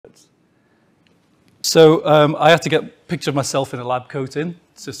So I had to get a picture of myself in a lab coat in,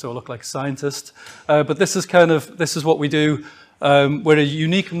 just so I look like a scientist. But this is what we do. We're a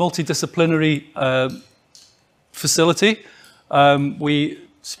unique multidisciplinary facility. We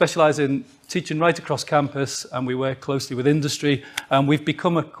specialize in teaching right across campus, and we work closely with industry. And we've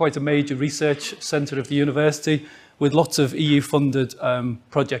become quite a major research centre of the university with lots of EU-funded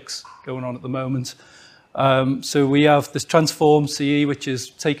projects going on at the moment. So we have this Transform CE, which is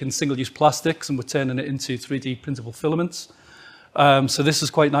taking single-use plastics and we're turning it into 3D printable filaments. So this is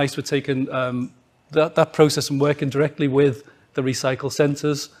quite nice. We're taking that process and working directly with the recycle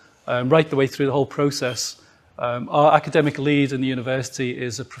centres right the way through the whole process. Our academic lead in the university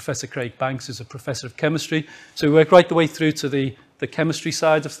is Professor Craig Banks, who's a professor of chemistry. So we work right the way through to the chemistry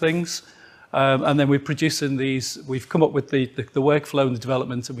side of things. And then we're producing these. We've come up with the workflow and the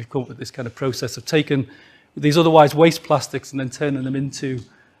development, and we've come up with this kind of process of taking these otherwise waste plastics and then turning them into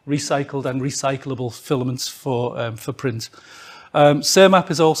recycled and recyclable filaments for print.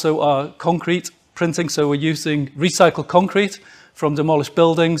 Cermap is also our concrete printing, so we're using recycled concrete from demolished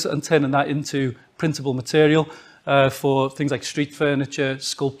buildings and turning that into printable material for things like street furniture,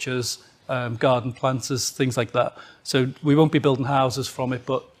 sculptures, garden planters, things like that. So we won't be building houses from it,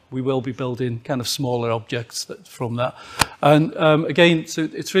 but we will be building kind of smaller objects from that. And again, so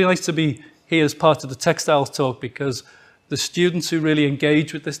it's really nice to be here as part of the textiles talk, because the students who really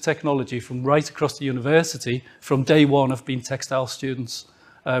engage with this technology from right across the university from day one have been textile students.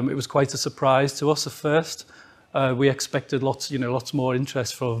 It was quite a surprise to us at first. We expected lots more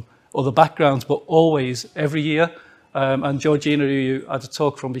interest from other backgrounds, but always every year. And Georgina, who you had a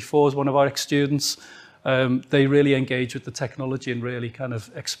talk from before, is one of our ex-students. They really engage with the technology and really kind of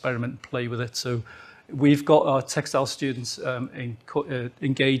experiment and play with it. So we've got our textile students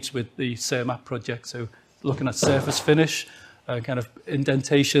engaged with the Cermap project. So looking at surface finish, kind of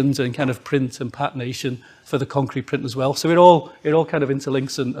indentations and kind of print and patternation for the concrete print as well. So it all kind of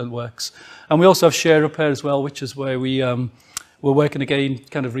interlinks and works. And we also have share repair as well, which is where we're working again,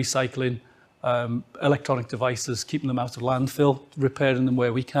 kind of recycling electronic devices, keeping them out of landfill, repairing them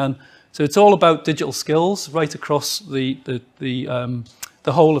where we can. So it's all about digital skills right across the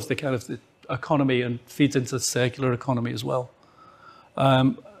whole of the kind of the economy, and feeds into the circular economy as well.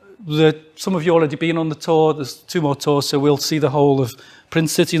 Some of you already been on the tour. There's 2 more tours, so we'll see the whole of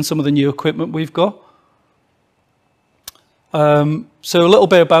PrintCity and some of the new equipment we've got. So a little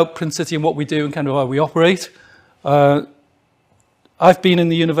bit about PrintCity and what we do and kind of how we operate. I've been in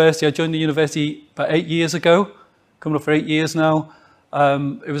the university. I joined the university about 8 years ago, coming up for 8 years now.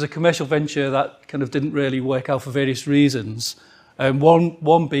 It was a commercial venture that kind of didn't really work out for various reasons.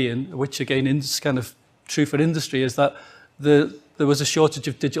 One being, which again is kind of true for industry, is that there was a shortage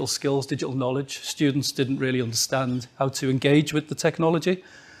of digital skills, digital knowledge. Students didn't really understand how to engage with the technology.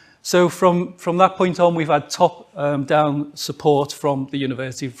 So from that point on, we've had top-down support from the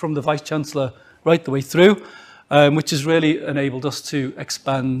university, from the Vice-Chancellor right the way through, which has really enabled us to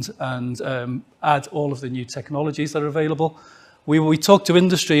expand and add all of the new technologies that are available. We talked to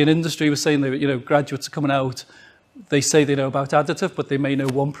industry, and industry was saying that graduates are coming out. They say they know about additive, but they may know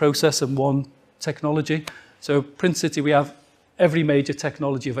one process and one technology. So PrintCity, we have every major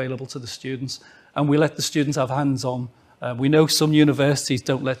technology available to the students, and we let the students have hands-on. We know some universities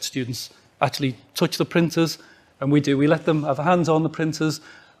don't let students actually touch the printers, and we do. We let them have hands on the printers.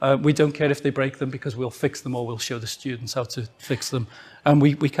 We don't care if they break them, because we'll fix them or we'll show the students how to fix them. And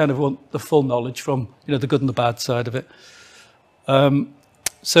we kind of want the full knowledge from the good and the bad side of it.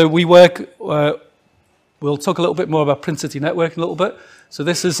 So we work, we'll talk a little bit more about PrintCity Network in a little bit. So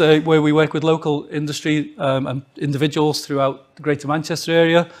this is where we work with local industry and individuals throughout the Greater Manchester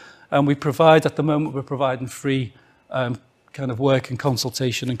area. And we provide, at the moment, we're providing free kind of work and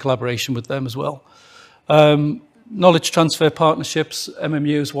consultation and collaboration with them as well. Knowledge transfer partnerships,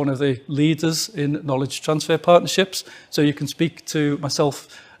 MMU is one of the leaders in knowledge transfer partnerships. So you can speak to myself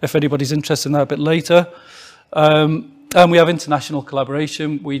if anybody's interested in that a bit later. And we have international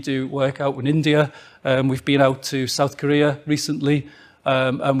collaboration. We do work out in India. We've been out to South Korea recently.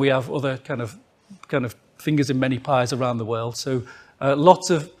 And we have other kind of fingers in many pies around the world. So lots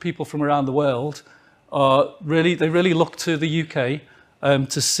of people from around the world they really look to the UK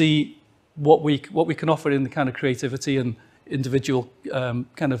to see what we can offer in the kind of creativity and individual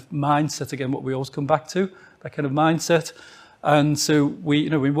kind of mindset. Again, what we always come back to, that kind of mindset. And so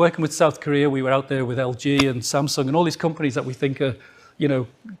we're working with South Korea. We were out there with LG and Samsung and all these companies that we think are,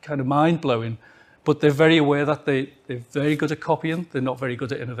 kind of mind-blowing. But they're very aware that they're very good at copying. They're not very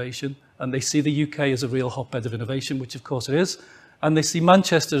good at innovation. And they see the UK as a real hotbed of innovation, which of course it is. And they see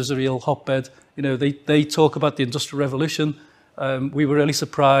Manchester as a real hotbed. They talk about the Industrial Revolution. We were really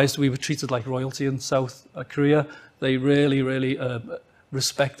surprised. We were treated like royalty in South Korea. They really, really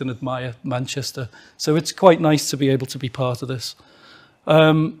respect and admire Manchester. So it's quite nice to be able to be part of this.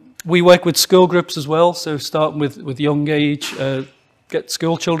 We work with school groups as well, so starting with young age, get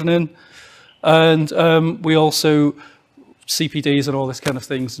school children in. And we also CPDs and all this kind of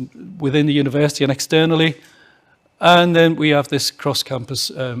things within the university and externally. And then we have this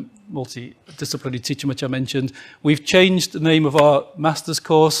cross-campus multidisciplinary teaching, which I mentioned. We've changed the name of our master's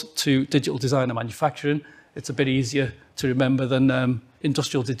course to Digital Design and Manufacturing. It's a bit easier to remember than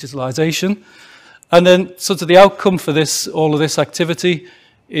Industrial Digitalization. And then sort of the outcome for this, all of this activity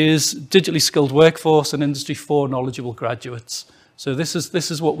is digitally skilled workforce and Industry 4 knowledgeable graduates. So this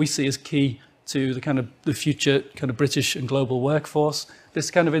is what we see as key to the future kind of British and global workforce. This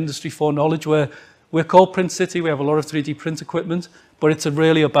kind of Industry 4 knowledge where we're called PrintCity, we have a lot of 3D print equipment, but it's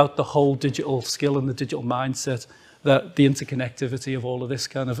really about the whole digital skill and the digital mindset, that the interconnectivity of all of this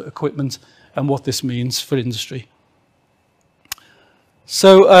kind of equipment and what this means for industry.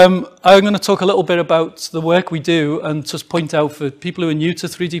 So I'm going to talk a little bit about the work we do and just point out for people who are new to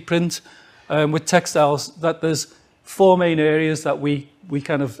 3D print with textiles that there's 4 main areas that we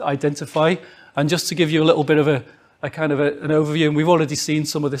kind of identify. And just to give you a little bit of an overview, and we've already seen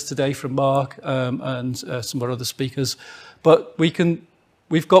some of this today from Mark and some of our other speakers, but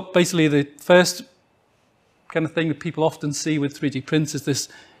we've got basically the first kind of thing that people often see with 3D prints is this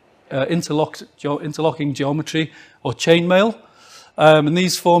interlocking geometry or chainmail. And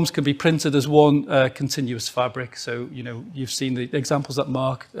these forms can be printed as one continuous fabric. So, you've seen the examples that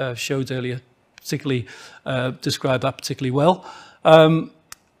Mark showed earlier, particularly describe that particularly well.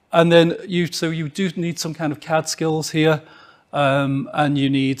 And then you do need some kind of CAD skills here, and you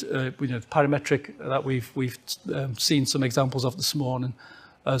need parametric that we've seen some examples of this morning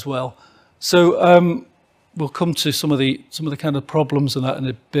as well. So we'll come to some of the kind of problems and that in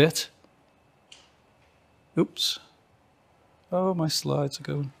a bit. Oops. Oh, my slides are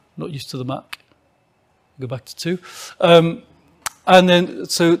going. Not used to the Mac. Go back to 2. And then,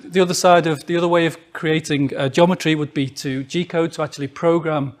 so the other way of creating geometry would be to G-code, to actually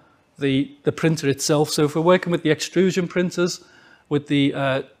program the printer itself. So if we're working with the extrusion printers, with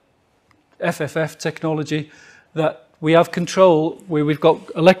the FFF technology, that we have control where we've got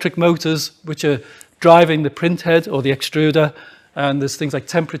electric motors which are driving the print head or the extruder, and there's things like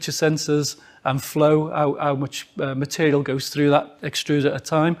temperature sensors and flow, how much material goes through that extruder at a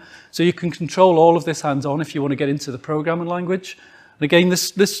time. So you can control all of this hands-on if you want to get into the programming language. And again,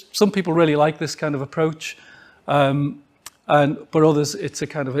 some people really like this kind of approach, but others, it's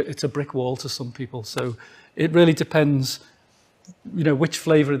a brick wall to some people. So it really depends, which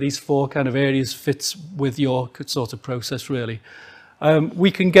flavor of these 4 kind of areas fits with your sort of process, really. We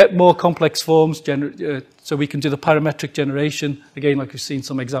can get more complex forms, so we can do the parametric generation, again, like we've seen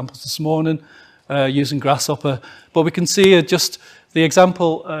some examples this morning, using Grasshopper. But we can see just the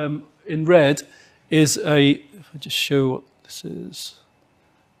example in red is if I just show what this is.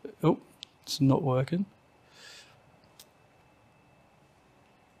 Oh, it's not working.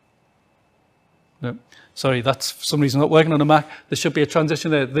 No, sorry, that's for some reason not working on a Mac. There should be a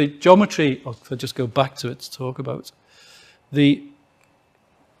transition there. The geometry, if I just go back to it to talk about, the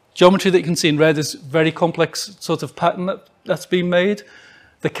geometry that you can see in red is very complex sort of pattern that's been made.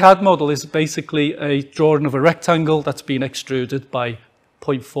 The CAD model is basically a drawing of a rectangle that's been extruded by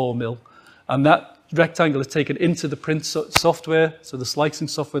 0.4 mil. And that rectangle is taken into the print software, so the slicing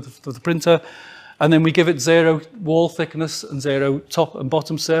software for the printer. And then we give it 0 wall thickness and 0 top and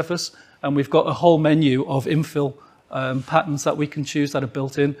bottom surface. And we've got a whole menu of infill patterns that we can choose that are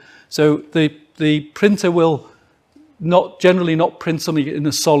built in. So the printer will generally not print something in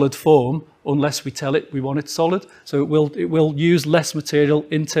a solid form unless we tell it we want it solid. So it will use less material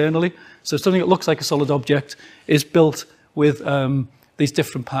internally. So something that looks like a solid object is built with these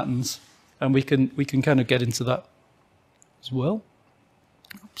different patterns, and we can kind of get into that as well.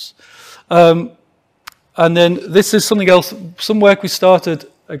 Oops. And then this is something else. Some work we started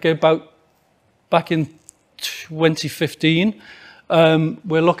again back in 2015.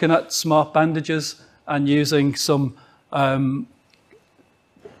 We're looking at smart bandages and using some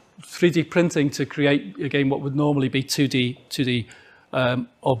 3D printing to create, again, what would normally be 2D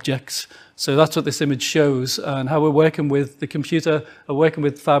objects. So that's what this image shows, and how we're working with the computer, working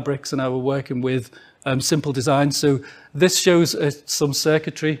with fabrics, and how we're working with simple design. So this shows some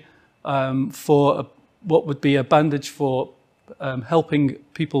circuitry for what would be a bandage for helping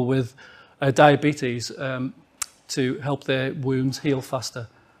people with diabetes to help their wounds heal faster.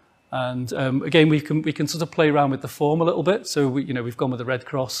 And again, we can sort of play around with the form a little bit. So we've gone with the Red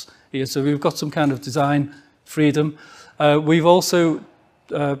Cross here. So we've got some kind of design freedom. We've also,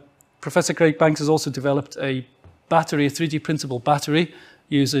 Professor Craig Banks has also developed a battery, a 3D printable battery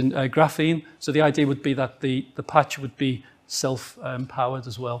using graphene. So the idea would be that the patch would be self-powered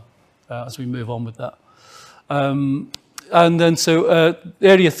as well as we move on with that. And then so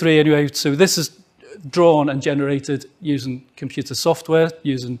area 3 anyway, so this is drawn and generated using computer software.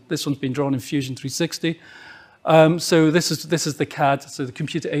 This one's been drawn in Fusion 360. So this is the CAD, so the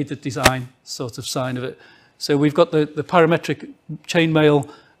computer aided design sort of sign of it. So we've got the parametric chainmail,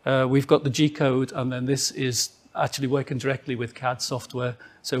 we've got the G-code, and then this is actually working directly with CAD software,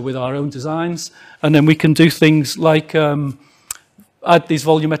 so with our own designs. And then we can do things like add these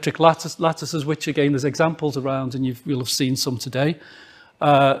volumetric lattices, which again there's examples around, and you'll have seen some today.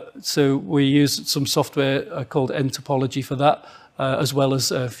 So we use some software called N-topology for that, as well as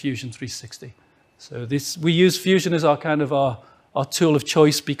Fusion 360. So we use Fusion as our kind of our tool of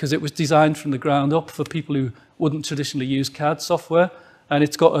choice because it was designed from the ground up for people who wouldn't traditionally use CAD software, and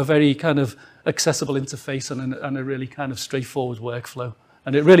it's got a very kind of accessible interface and a really kind of straightforward workflow.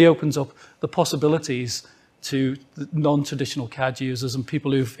 And it really opens up the possibilities to non-traditional CAD users and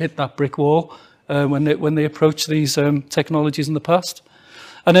people who've hit that brick wall when they approach these technologies in the past.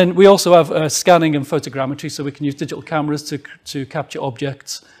 And then we also have scanning and photogrammetry, so we can use digital cameras to capture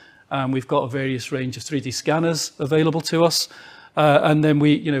objects. We've got a various range of 3D scanners available to us. And then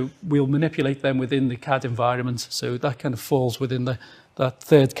we'll manipulate them within the CAD environment. So that kind of falls within that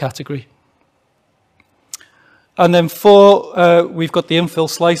third category. And then we've got the infill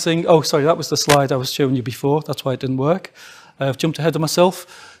slicing. Oh, sorry, that was the slide I was showing you before. That's why it didn't work. I've jumped ahead of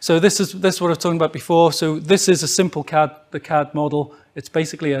myself. So this is what I was talking about before. So this is a simple the CAD model. It's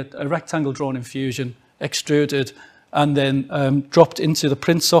basically a rectangle drawn in Fusion, extruded, and then dropped into the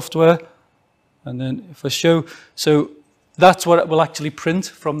print software. And then if I show, so that's what it will actually print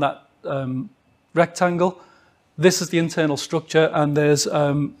from that rectangle. This is the internal structure, and there's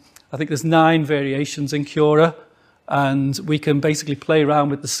I think there's 9 variations in Cura, and we can basically play around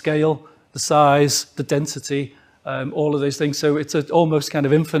with the scale, the size, the density, all of those things. So it's an almost kind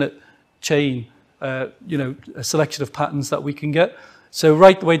of infinite chain, a selection of patterns that we can get. So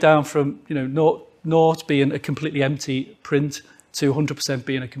right the way down from naught being a completely empty print to 100%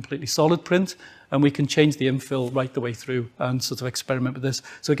 being a completely solid print, and we can change the infill right the way through and sort of experiment with this.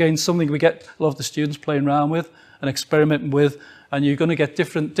 So again, something we get a lot of the students playing around with and experimenting with, and you're going to get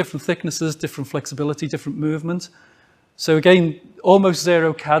different thicknesses, different flexibility, different movement. So again, almost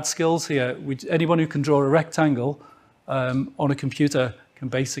zero CAD skills here. Anyone who can draw a rectangle on a computer can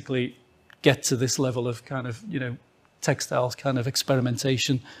basically get to this level of kind of, textiles kind of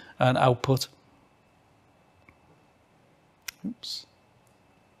experimentation and output. Oops.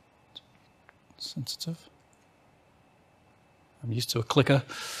 Sensitive. I'm used to a clicker.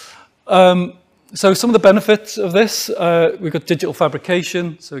 So some of the benefits of this, we've got digital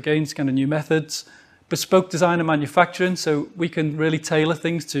fabrication. So again, it's kind of new methods. Bespoke design and manufacturing. So we can really tailor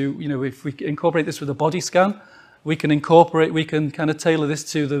things to, if we incorporate this with a body scan, we can kind of tailor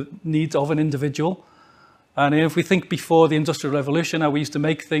this to the needs of an individual. And if we think before the Industrial Revolution, how we used to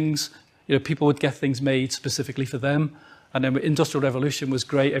make things, people would get things made specifically for them. And then the Industrial Revolution was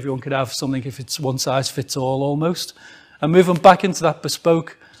great. Everyone could have something if it's one size fits all almost. And moving back into that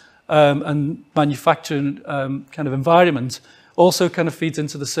bespoke and manufacturing kind of environment also kind of feeds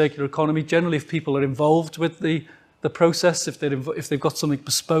into the circular economy. Generally, if people are involved with the process, if they've got something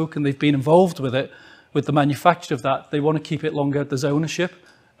bespoke and they've been involved with it, with the manufacture of that, they want to keep it longer. There's ownership,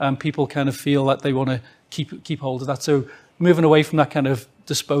 and people kind of feel that they want to keep hold of that. So moving away from that kind of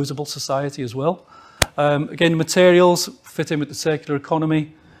disposable society as well. Again, materials fit in with the circular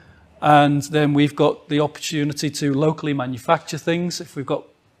economy, and then we've got the opportunity to locally manufacture things. If we've got,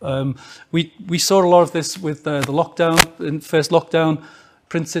 we saw a lot of this with the lockdown. In the first lockdown,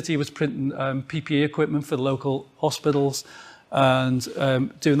 PrintCity was printing PPE equipment for the local hospitals and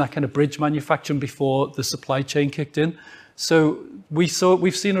doing that kind of bridge manufacturing before the supply chain kicked in. So we've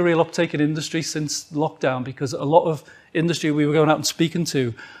seen a real uptake in industry since lockdown, because a lot of industry we were going out and speaking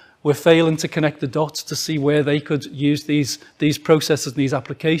to were failing to connect the dots to see where they could use these processes and these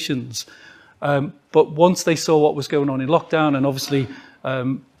applications. But once they saw what was going on in lockdown, and obviously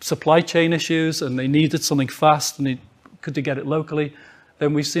supply chain issues, and they needed something fast, and could they get it locally,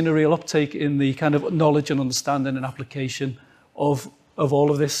 then we've seen a real uptake in the kind of knowledge and understanding and application of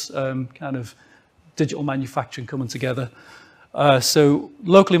all of this kind of digital manufacturing coming together. So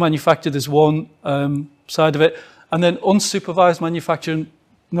locally manufactured is one side of it, and then unsupervised manufacturing.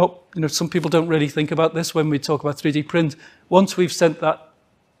 Some people don't really think about this when we talk about 3D print. Once we've sent that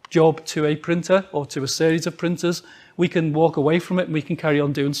job to a printer or to a series of printers, we can walk away from it and we can carry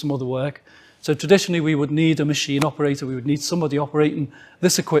on doing some other work. So traditionally we would need a machine operator, we would need somebody operating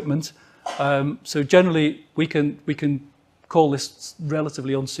this equipment. So generally we can call this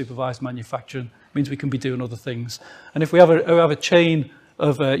relatively unsupervised manufacturing. It means we can be doing other things. And if we have a chain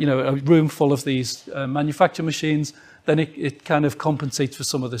of a room full of these manufacturing machines, then it kind of compensates for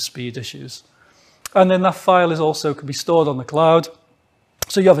some of the speed issues. And then that file can be stored on the cloud.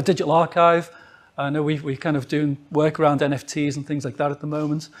 So you have a digital archive. I know we're kind of doing work around NFTs and things like that at the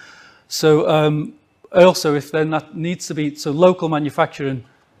moment. So also, if then that needs to be, so local manufacturing,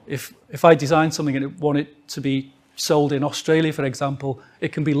 if I design something and want it to be sold in Australia, for example,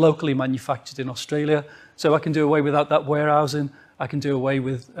 it can be locally manufactured in Australia. So I can do away with that warehousing. I can do away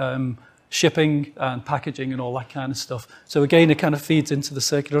with shipping and packaging and all that kind of stuff. So again, it kind of feeds into the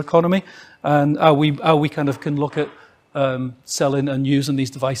circular economy and how we kind of can look at selling and using these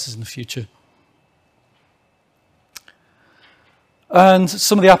devices in the future. And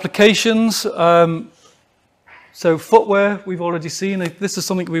some of the applications, so footwear, we've already seen. This is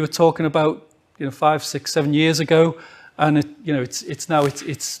something we were talking about, 5, 6, 7 years ago, and it's now a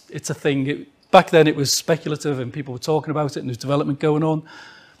thing. Back then it was speculative, and people were talking about it, and there's development going on.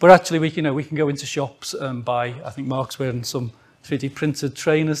 But actually, we can go into shops and buy. I think Mark's wearing some 3D printed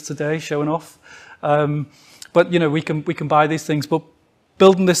trainers today, showing off. But we can buy these things. But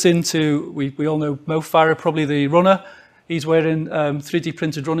building this into, we all know Mo Farah, probably the runner. He's wearing 3D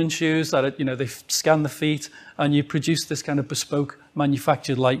printed running shoes that they scan the feet, and you produce this kind of bespoke,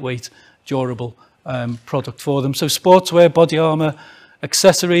 manufactured, lightweight, durable product for them. So sportswear, body armor,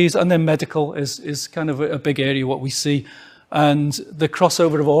 accessories, and then medical is kind of a big area what we see. And the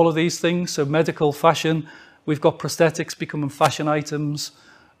crossover of all of these things, so medical, fashion, we've got prosthetics becoming fashion items,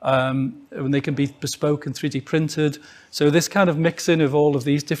 and they can be bespoke and 3D printed. So this kind of mixing of all of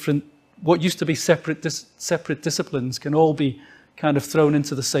these different, what used to be separate disciplines, can all be kind of thrown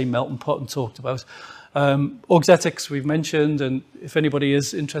into the same melting pot and talked about. Auxetics we've mentioned, and if anybody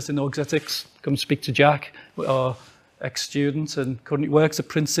is interested in auxetics, come speak to Jack, our ex-student and currently works at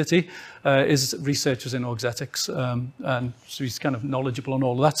PrintCity, is researchers in auxetics, and so he's kind of knowledgeable on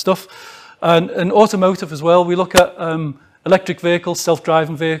all of that stuff. And automotive as well, we look at electric vehicles,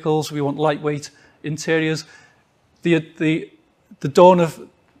 self-driving vehicles, we want lightweight interiors. The dawn of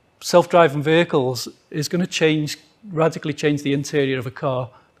self-driving vehicles is going to radically change the interior of a car.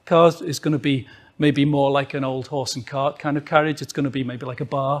 The car is going to be maybe more like an old horse and cart kind of carriage. It's going to be maybe like a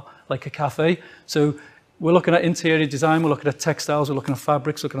bar, like a cafe. So we're looking at interior design, we're looking at textiles, we're looking at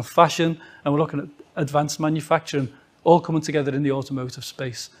fabrics, we're looking at fashion, and we're looking at advanced manufacturing, all coming together in the automotive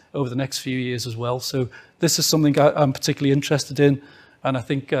space over the next few years as well. So this is something I'm particularly interested in, and I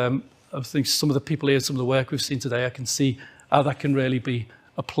think some of the people here, some of the work we've seen today, I can see how that can really be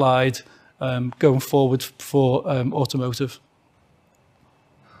applied going forward for automotive.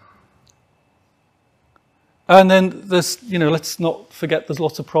 And then there's, let's not forget there's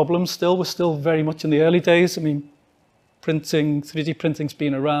lots of problems still. We're still very much in the early days. I mean, 3D printing's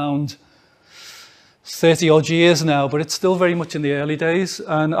been around 30 odd years now, but it's still very much in the early days.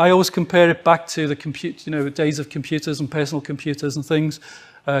 And I always compare it back to the days of computers and personal computers and things.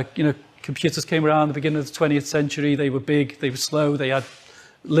 Computers came around at the beginning of the 20th century. They were big, they were slow, they had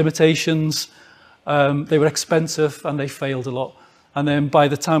limitations, they were expensive, and they failed a lot. And then by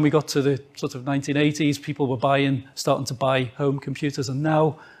the time we got to the sort of 1980s, people were starting to buy home computers, and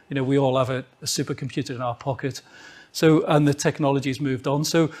now we all have a supercomputer in our pocket. So, and the technology's moved on.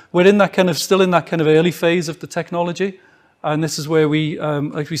 So we're in that still in that kind of early phase of the technology, and this is where we,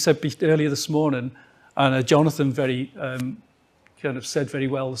 like we said earlier this morning, and Jonathan kind of said very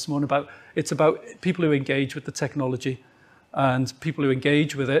well this morning it's about people who engage with the technology, and people who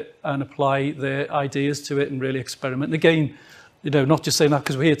engage with it and apply their ideas to it and really experiment. And again, not just saying that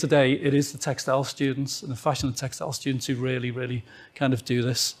because we're here today, it is the textile students and the fashion and textile students who really, really kind of do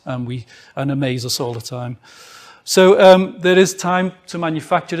this, and amaze us all the time. So there is time to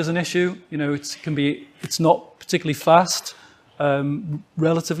manufacture as an issue. It's not particularly fast,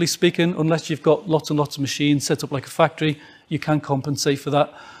 relatively speaking, unless you've got lots and lots of machines set up like a factory. You can compensate for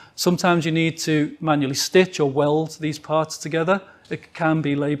that. Sometimes you need to manually stitch or weld these parts together. It can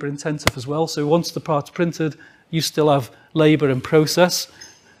be labor intensive as well. So once the part's printed, you still have labor and process.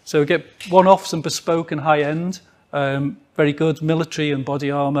 So get one-offs and bespoke and high-end, very good, military and body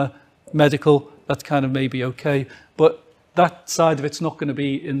armor, medical, that kind of may be okay. But that side of it's not going to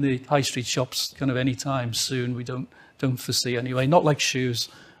be in the high street shops kind of anytime soon. We don't foresee anyway, not like shoes,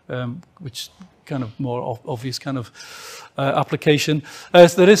 which kind of more obvious kind of application. So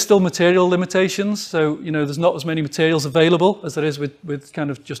there is still material limitations. So, there's not as many materials available as there is with kind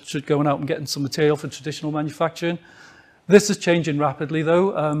of just going out and getting some material for traditional manufacturing. This is changing rapidly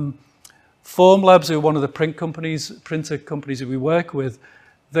though. Formlabs, who are one of the printer companies that we work with,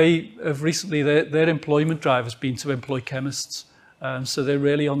 they have recently, their employment drive has been to employ chemists. So they're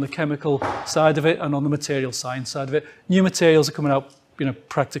really on the chemical side of it and on the material science side of it. New materials are coming out,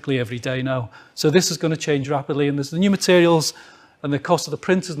 practically every day now. So this is going to change rapidly, and as the new materials and the cost of the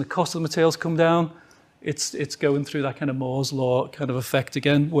printers and the cost of the materials come down, it's going through that kind of Moore's law kind of effect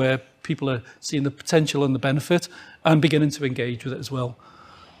again, where people are seeing the potential and the benefit and beginning to engage with it as well.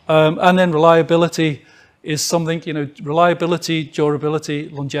 And then reliability is something, reliability, durability,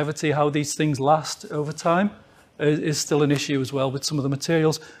 longevity, how these things last over time is still an issue as well with some of the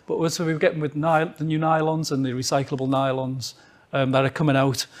materials. But so we're getting with the new nylons and the recyclable nylons that are coming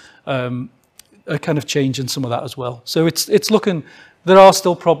out, are kind of changing some of that as well. So it's looking, there are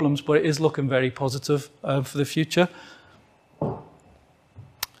still problems, but it is looking very positive for the future.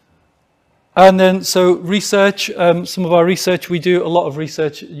 And then, so research, some of our research, we do a lot of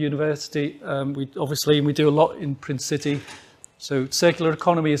research at university. We do a lot in PrintCity. So circular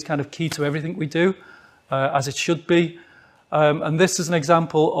economy is kind of key to everything we do, as it should be. And this is an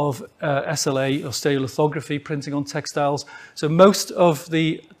example of SLA, or stereolithography, printing on textiles. So most of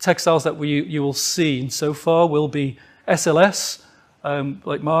the textiles that you will see so far will be SLS,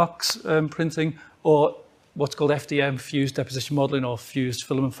 like Mark's printing, or what's called FDM, fused deposition modeling, or fused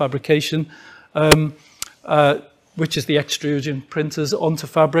filament fabrication, which is the extrusion printers onto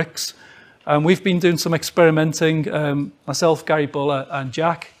fabrics. We've been doing some experimenting, myself, Gary Buller, and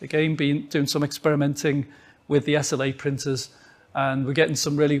Jack, again, been doing some experimenting with the SLA printers, and we're getting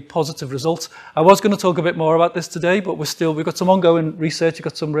some really positive results. I was going to talk a bit more about this today, but we've got some ongoing research, we've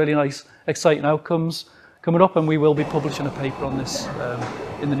got some really nice, exciting outcomes coming up, and we will be publishing a paper on this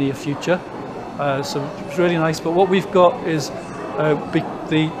in the near future. So it's really nice. But what we've got is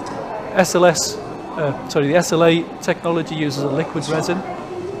the SLA technology uses a liquid resin,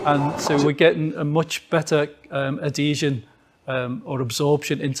 and so we're getting a much better adhesion or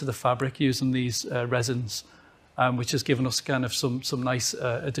absorption into the fabric using these resins, which has given us kind of some nice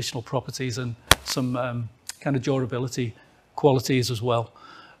additional properties and some kind of durability qualities as well.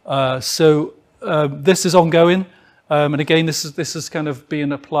 So this is ongoing. And again, this is kind of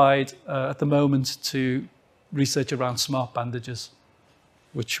being applied at the moment to research around smart bandages,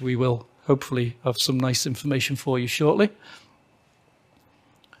 which we will hopefully have some nice information for you shortly.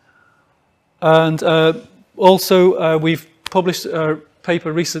 And also, we've published a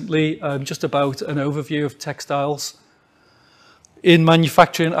paper recently just about an overview of textiles in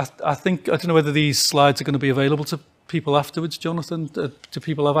manufacturing. I don't know whether these slides are going to be available to people afterwards, Jonathan. Do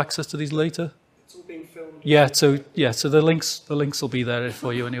people have access to these later? Yeah, so the links will be there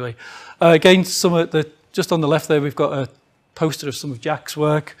for you anyway. Again, just on the left there, we've got a poster of some of Jack's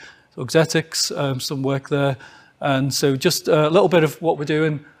work, Oxetics, some work there, and so just a little bit of what we're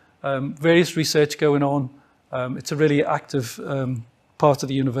doing. Various research going on. It's a really active part of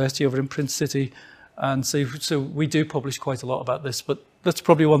the university over in PrintCity, and so we do publish quite a lot about this, but that's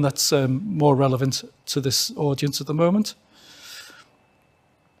probably one that's more relevant to this audience at the moment.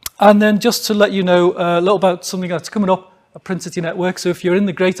 And then just to let you know a little about something that's coming up at PrintCity Network. So if you're in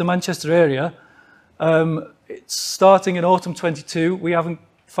the Greater Manchester area, it's starting in autumn 22. We haven't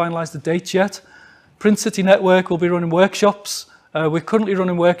finalised the dates yet. PrintCity Network will be running workshops. We're currently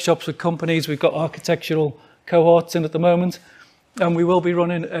running workshops with companies. We've got architectural cohorts in at the moment. And we will be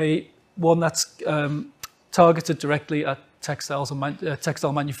running one that's targeted directly at textiles and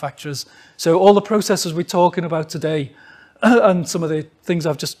textile manufacturers. So all the processes we're talking about today and some of the things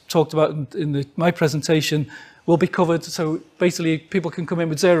I've just talked about in my presentation will be covered. So basically people can come in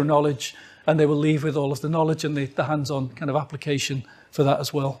with zero knowledge and they will leave with all of the knowledge and the hands-on kind of application for that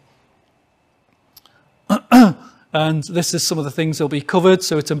as well. And this is some of the things that will be covered.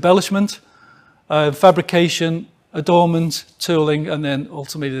 So it's embellishment, fabrication, adornment, tooling, and then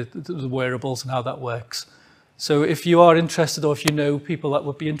ultimately the wearables and how that works. So if you are interested, or if you know people that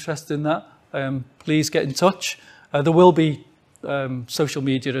would be interested in that, please get in touch. There will be social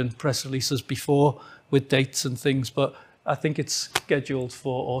media and press releases before with dates and things, but I think it's scheduled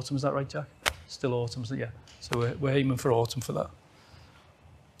for autumn. Is that right, Jack? Still autumn, isn't it? Yeah. So we're aiming for autumn for that.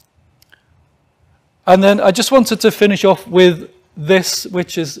 And then I just wanted to finish off with this,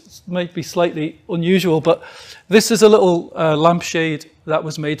 which might be slightly unusual, but this is a little lampshade that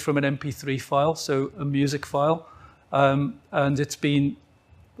was made from an MP3 file, so a music file, and it's been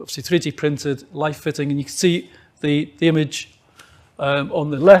obviously 3D printed, life fitting, and you can see the image on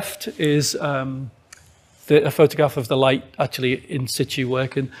the left is a photograph of the light actually in situ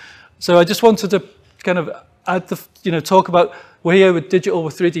working. So I just wanted to kind of add talk about we're here with digital,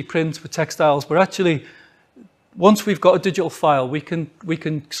 with 3D print, with textiles. We're actually once we've got a digital file, we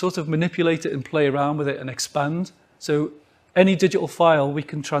can sort of manipulate it and play around with it and expand. So any digital file we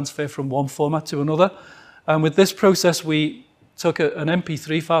can transfer from one format to another. And with this process, we took an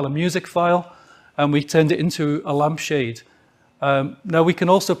MP3 file, a music file, and we turned it into a lampshade. Now we can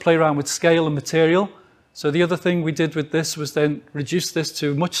also play around with scale and material. So the other thing we did with this was then reduce this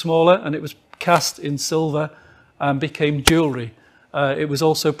to much smaller, and it was cast in silver and became jewelry. It was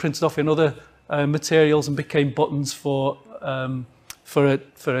also printed off in other materials and became buttons for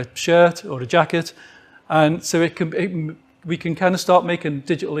a shirt or a jacket. And so we can kind of start making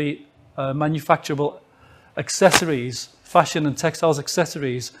digitally manufacturable accessories, fashion and textiles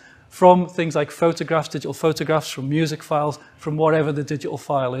accessories, from things like photographs, digital photographs, from music files, from whatever the digital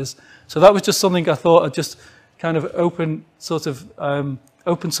file is. So that was just something I thought I'd just kind of open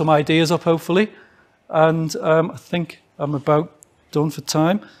some ideas up, hopefully. And I think I'm about done for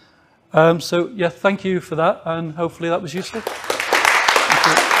time. So yeah, thank you for that, and hopefully that was useful.